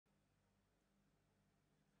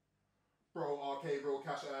Bro, RK, real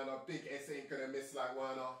cash earner. Big S ain't gonna miss like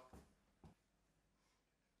Werner.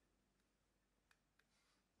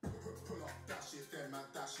 Pull up, dash it, them man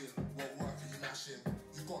dashing. Won't work for you mashing.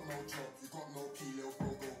 You got no job, you got no P, little bro,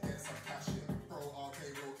 go get some cash in. Bro, RK,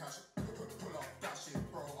 real cash. Pull up, dash it.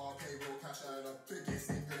 Bro, RK, real cash earner. Big S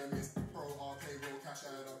ain't gonna miss. Bro, RK, real cash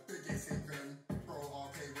earner. Big S ain't gonna. Bro,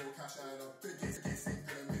 RK, real cash earner. Big S ain't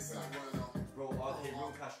gonna miss like Werner. Bro, RK, real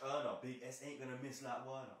cash earner. Big S ain't gonna miss like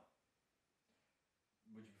Werner.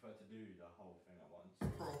 Would you prefer to do the whole thing at once?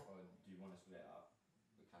 Or do you want to split up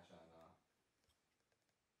the cash earner?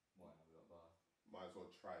 What, have we got bar? Might as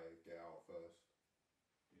well try and get out first.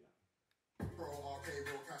 Do that. Bro, RK,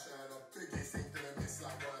 real cash earner. Big S ain't gonna miss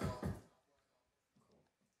like Werner.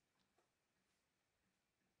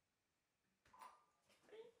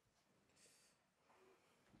 Cool.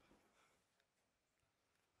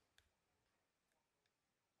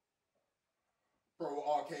 Bro,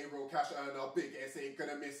 RK, real cash earner. Big S ain't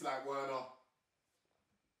gonna miss like Werner.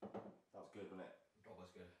 That was good, wasn't it? That was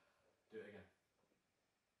good. Do it again.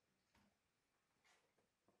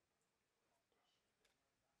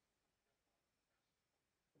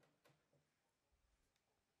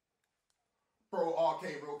 Bro, RK,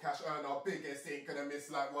 real cash earner. Big S ain't gonna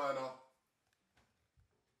miss like Werner.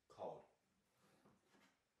 Cold.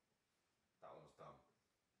 That one was dumb.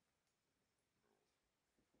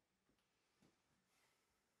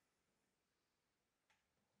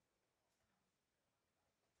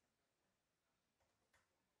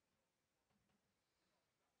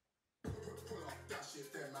 Pull up, dash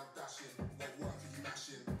it, them man dashing. Won't work for you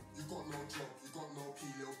mashing. You got no job, you got no P,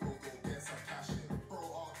 little bro, go get some cash in. Bro,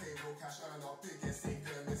 RK, real cash earner. Big S ain't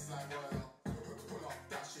gonna miss like Werner. Pull up,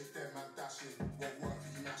 dash it, them man dashing. Won't work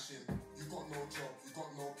for you mashing. You got no job, you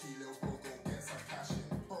got no P, little bro, go get some cash in.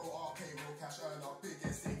 Bro, RK, real cash earner. Big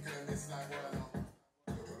S ain't gonna miss like Werner.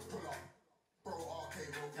 Pull up. Bro, RK,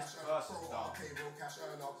 real cash earner. Bro, RK, real cash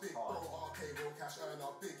earner. Big bro, RK, real cash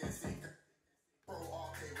earner. Big S ain't gonna. Bro,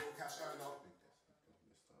 RK, real cash earner.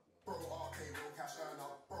 Bro, RK, real cash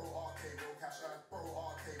earner. Bro, RK, real cash earner. Bro,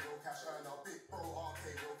 RK, real cash earner. Big bro, RK,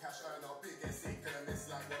 real cash earner. Big S ain't gonna miss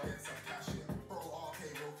like Werner. Get some cash in. Bro, RK,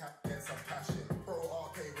 real cash. Get some cash in. Bro,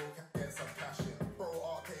 RK, real cash. Get some cash in. Bro,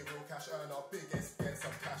 RK, real cash earner. Big S. Get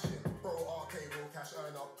some cash in. Bro, RK, real cash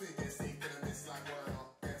earner. Big S ain't gonna miss like Werner.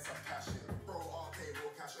 Get some cash in. Bro, RK,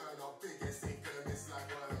 real cash earner. Big S ain't gonna miss like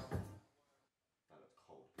Werner. That looked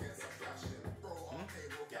cold. Get some cash in. Bro, RK,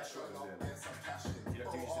 real cash earner. Get some cash in. You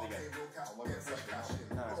don't do this again. Get some cash in.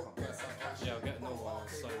 No, it's not. Get some cash in. Yeah, I'll get another one.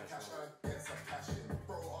 RK, So real much cash more. earner. Get some cash in.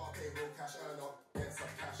 Bro, RK, real cash earner. Get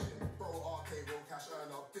some cash in. Bro, RK, real cash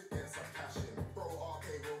earner. Get some cash in. Bro, RK,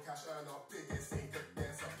 real cash earner. Big S ain't gonna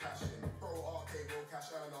get some cash in. Bro, RK, real cash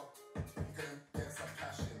earner. Get some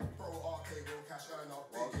cash in. Bro, RK, real cash earner.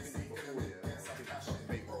 Big S ain't gonna get some cash in.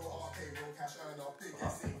 Bro, RK, real cash earner. Big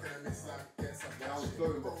S ain't gonna miss like get some cash in. I was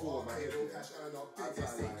blowing before my head. Real cash earner. Big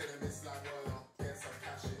S ain't gonna miss like Werner. Get some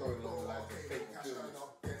cash in. Going along like the fake cash earner.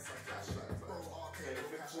 Get some cash in. Bro, RK, real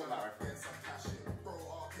cash earner. Get some cash in. Bro,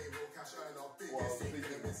 RK, real cash earner. Big S ain't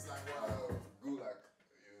gonna miss like Werner. Gulag.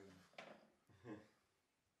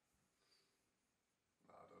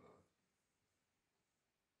 I don't know.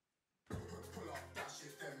 Pull up, dash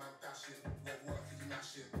it, them man dashing. Won't work for you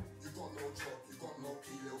mashing. You got no job, you got no P,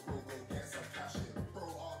 little bro, go get some cash in. Bro,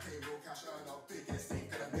 RK, real cash earner. Big S ain't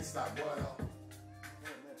gonna miss like Werner.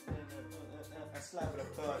 A slap with a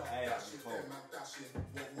bird. Hey, that was cold. Them man dashing.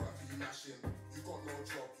 Won't work for you mashing. You got no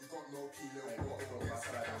job, you got no P, little bro, go get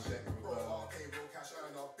some cash in. Bro, RK, real cash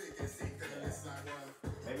earner. Big S ain't gonna miss like Werner.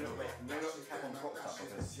 Maybe not cap on props up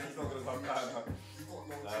because he's not going to go down. You got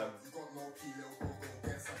no job, you got no P, little bro, go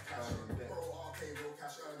get some cash in. Bro, RK, real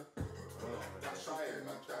cash earner. Dash it,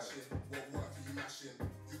 man, dashing. Won't work for you mashing.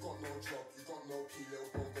 You got no job, you got no P, little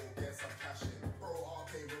bro, go get some cash in. Bro,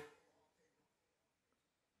 RK,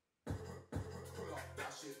 pull up,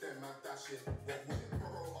 dash it, them man dashing. Won't win.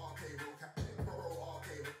 Bro, RK, real cash in. Bro, RK,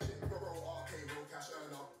 real cash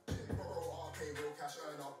earner. Bro, RK, real cash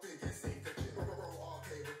earner. Big S ain't gonna. Bro, RK,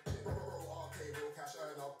 real cash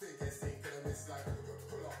earner. Big S ain't gonna miss like.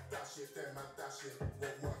 Pull up, dash it, them man dashing.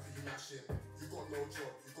 Won't work for you mashing. You got no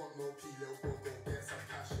job, you got no P, little bro, go get some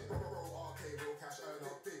cash in. Bro, RK, real cash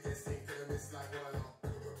earner. Big S ain't gonna miss like Werner.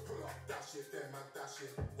 Pull up, dash it, them man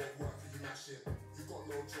dashing. Won't work for you mashing. You got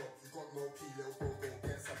no job, you got no P, little bro, go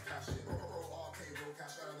get some cash in. Bro, RK, real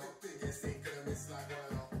cash earner. Big S ain't gonna miss like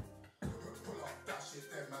Werner. Pull up, dash it,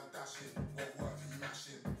 them man dashing. Won't work for you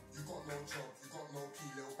mashing. You got no job, you got no P,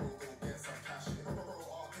 little bro, go get some cash in. Bro,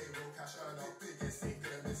 RK, real cash earner. Big S ain't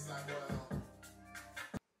gonna miss like Werner.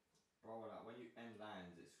 Bro, like when you end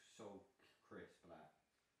lines, it's so crisp, like.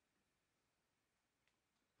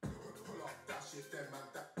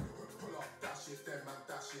 then man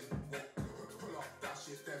dashing. Pull up,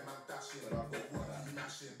 dash it, then man dashing. What work are you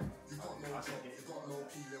mashing? You got no job, you got no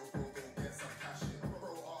P, little bro, go get some cash in.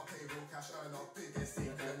 Bro, arcade, real cash earner, biggest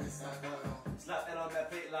thing, gonna miss like burner. Slap L on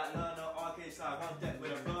that plate like learner, arcade slide round deck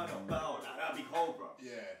with a burner. Bow, that'd be cold, bro.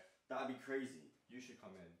 Yeah. That'd be crazy. You should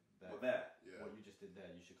come in there. What, there? Yeah. What you just did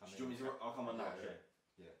there, you should come Do you want in. me to, I'll come on now, Yeah. okay?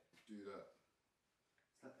 Yeah. Do that.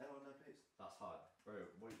 Slap L on that plate. That's hard. Bro,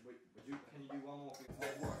 would you, can you do one more thing?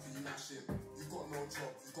 What work are you mashing? You got no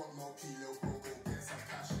job, you got no P, little bro, go get some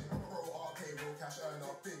cash in. Bro, arcade, real cash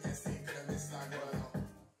earner, biggest thing, gonna miss like burner.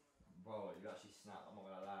 Bro, you actually snapped, I'm not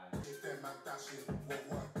gonna lie. If them man dashing, what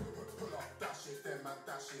work? Pull up, dash it, them man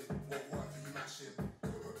dashing. What work are you mashing?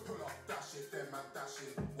 Pull up, dash it, them man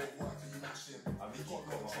dashing. What work are you mashing? You got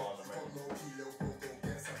no job, you got no P, little bro, go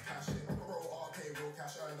get some cash in. Bro, arcade, real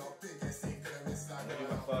cash earner, biggest thing, gonna miss like I'm gonna do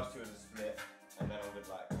burner. my first two as a split, and then I'm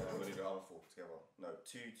gonna like, I'm gonna do the other four together. No,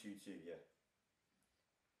 2, 2, 2, yeah.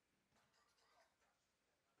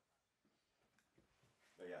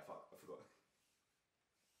 Oh yeah, fuck, I forgot.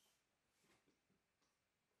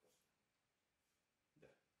 Yeah.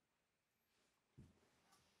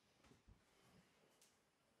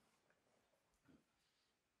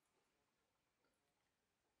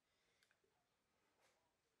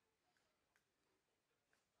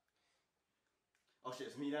 Oh shit,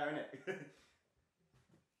 it's me there, innit?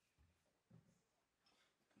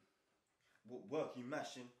 What work you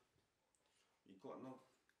mashing? You got no.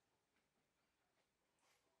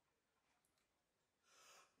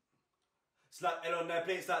 Slap L on their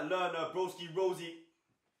plates like learner, broski, Rosie.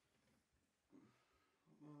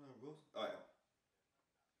 Alright.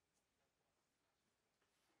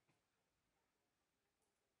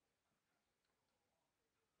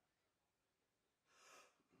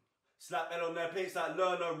 Slap L on their plates like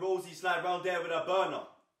learner, Rosie, slide round there with a burner.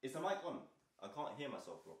 Is the mic on? I can't hear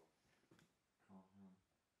myself, bro.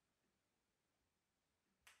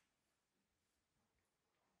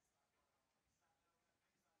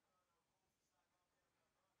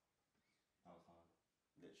 That was hard.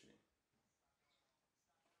 Literally.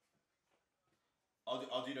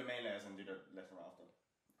 I'll do the main layers and do the left and right after.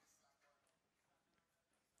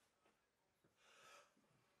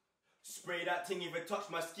 Spray that thing if it touch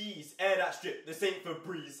my skis. Air that strip, this ain't for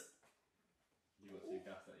breeze. You got 2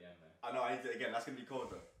 gaps at the end there. I know, I need it again, that's gonna be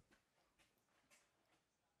cold though.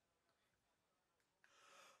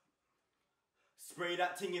 Spray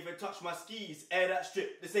that thing if it touch my skis. Air that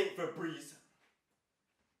strip, this ain't for breeze.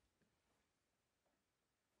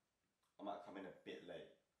 I might come in a bit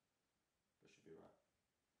late, but should be right.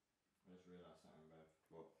 I just realised something, bro.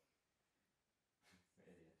 What?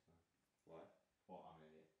 We're idiots, man. Why? What, I'm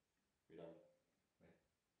an idiot. We don't.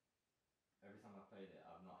 Every time I played it,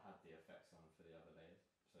 I've not had the effects on for the other layers.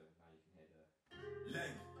 So now you can hear the...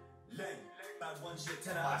 Leng, bad one shit,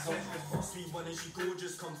 10 out of 10. Sweet one and she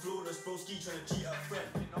gorgeous, come flawless. Broski tryna cheat her friend.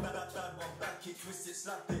 Bad one, back it, twist it,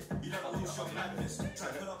 slap it. You don't lose your madness. Try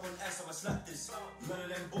pull up on S, I'ma slap this. None of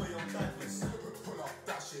them boy on badness. Pull up,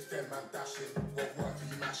 dash it, then man dashing. What work are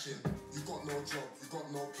you mashing? You got no job, you got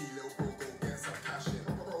no P, little bro, go get some cash in.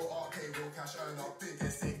 Bro, arcade, real cash earner,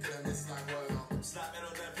 biggest thing, gonna miss like burner. Slap it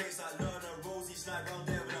on their face like learner. Rosie slide round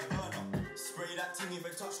there with a burner. Spray that thing if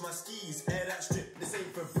it touch my skis. Air that strip, this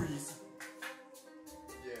ain't for breeze.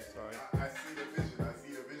 Yeah, Sorry. I see the vision now. It's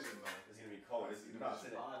gonna be cold, it's nuts,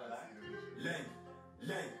 isn't it?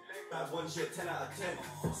 Leng, bad one shit, 10 out of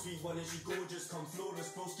 10. Sweet one and she gorgeous, come flawless.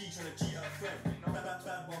 Broski tryna cheat her friend.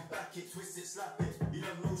 Bad one, back it, twist it, slap it. You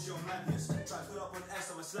don't know your madness. Try pull up on S,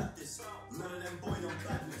 I'ma slap this. None of them boy on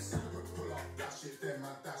badness. Pull up, dash it, then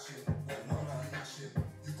man dashing. What work are you mashing?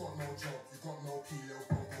 You got no job, you got no P, little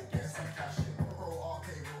bro, go get some cash in. Bro,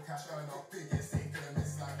 arcade, real cash earner, biggest thing, gonna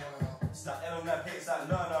miss like burner. Slap L on that plates like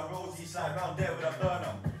learner, Rosie, slide round there with a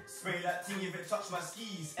burner. Spray that thing if it touch my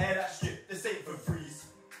skis. Air that strip, this ain't for freeze.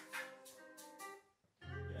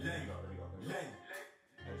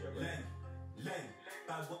 Leng,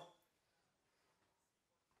 bad one.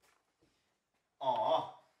 Aww.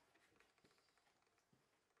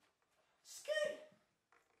 Skate.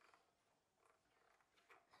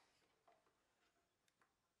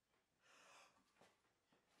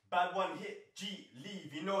 Bad one hit, G,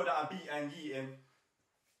 leave. You know that I beat and yeeting.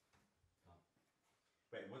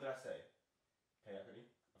 Wait, what did I say? Play that quickly?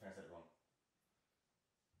 I think I said it wrong.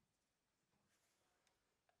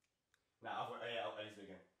 Nah, I need to do it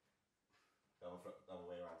again. The other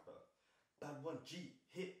way around, but bad one G,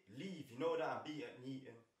 hit, leave. You know that I'm beating and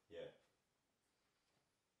eating. Yeah.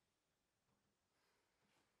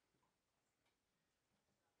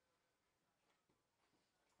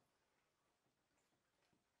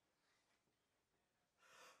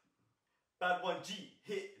 Bad one G,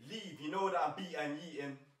 hit, leave. You know that I'm beat and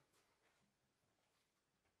yeeting.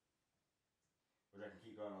 What do you reckon?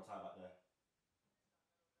 Keep going on time back there.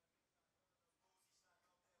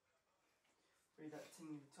 Spray that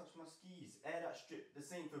ting, touch my skis. Air that strip, the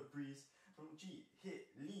same for breeze. From G, hit,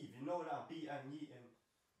 leave. You know that I'm beat and yeeting.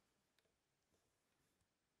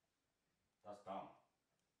 That's dumb.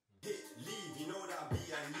 Hit, leave, you know that I'm beat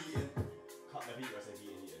and yeeting. Cut the beat where I say beat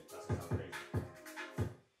and yeeting. That's gonna sound crazy.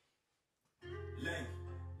 Leng,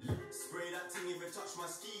 spray that ting if it touch my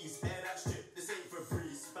skis. Air that strip, this ain't for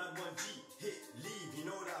breeze. Bad one G, hit, leave, you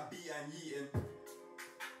know that I'm beat and yeeting.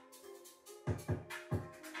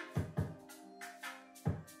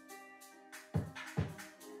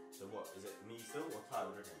 So what, is it me still or Ty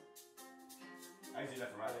we're drinking? I can do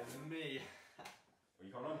left and right. Me. What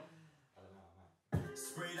you coming on? I don't know, man.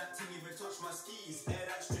 Spray that ting if it touch my skis. Air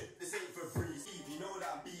that strip, this ain't for breeze. Leave, you know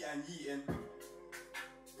that I'm beat and yeeting.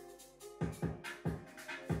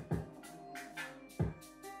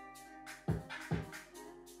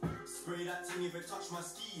 Spray that ting if it touch my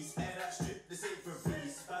skis. Air that strip, this ain't for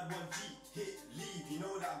breeze. Bad one G, hit, leave, you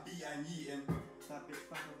know that I'm beat and yeeting. That bitch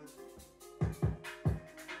back of it.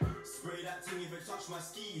 Spray that ting if it touch my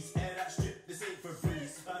skis. Air that strip, this ain't for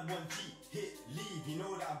breeze. Bad one G, hit, leave, you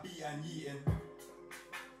know that I'm beat and yeeting.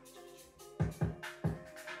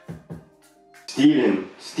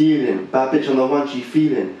 Stealing, bad bitch on the one she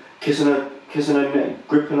feeling, kissing her neck,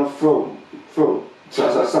 gripping her throat. So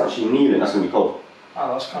that's actually kneeling. That's gonna be cold.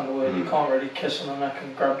 Oh, that's kind of weird. You can't really kiss on the neck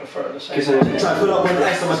and grab the throat at the same Kissing time. her neck. Try to put up one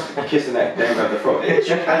next to my kiss the neck, then grab the throat. Bitch,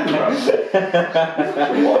 you can, bro.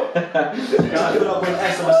 What? Try to put up one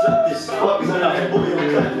S, I'ma slap this. Fuck is that boy on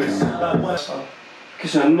practice. Bad one.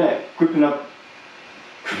 Kissing her neck, gripping her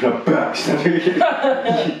back.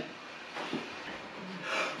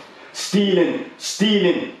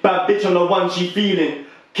 Stealing, bad bitch on the one she feeling,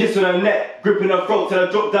 kissing her neck, gripping her throat till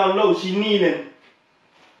I drop down low, she kneeling.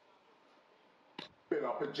 Fill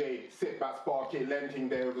up a J, sit back, spark it, Leng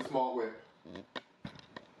there with a smart whip.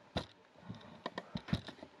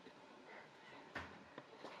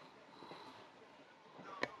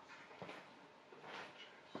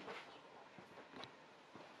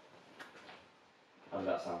 How does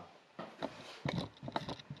that sound?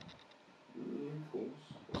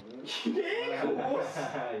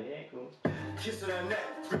 Yeah, cool. Kissing her neck,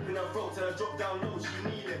 gripping her throat till I drop down low, she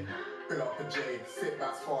kneeling. Fill up a J, sit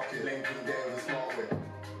back, spark it, Leng there with a smart whip.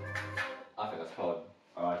 I think that's cold.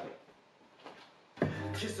 I like it.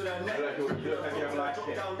 Kissing her neck, You look gripping her like throat you till I like drop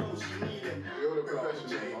it. down low, she kneeling. You're the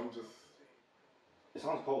professional, I'm just... It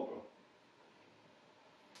sounds cold,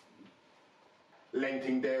 bro.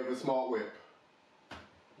 Leng there with a smart whip.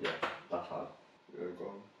 Yeah, that's hard. Yeah, go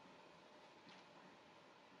on.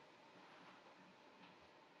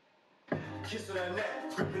 Kissing her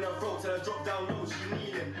neck, gripping her throat till I drop down low, she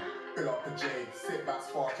kneeling. Fill up a J, sit back,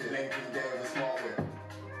 spark it, Leng there with a smart whip.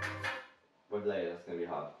 With later, that's gonna be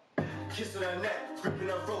hard. Kissing her neck, gripping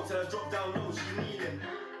her throat till I drop down low, she kneeling.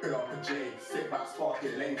 Fill up a J, sit back, spark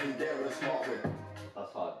it, Leng there with a smart whip.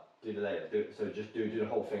 That's hard. Do the later. So just do the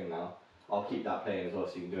whole thing now. I'll keep that playing as well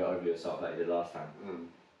so you can do it over yourself like you did last time.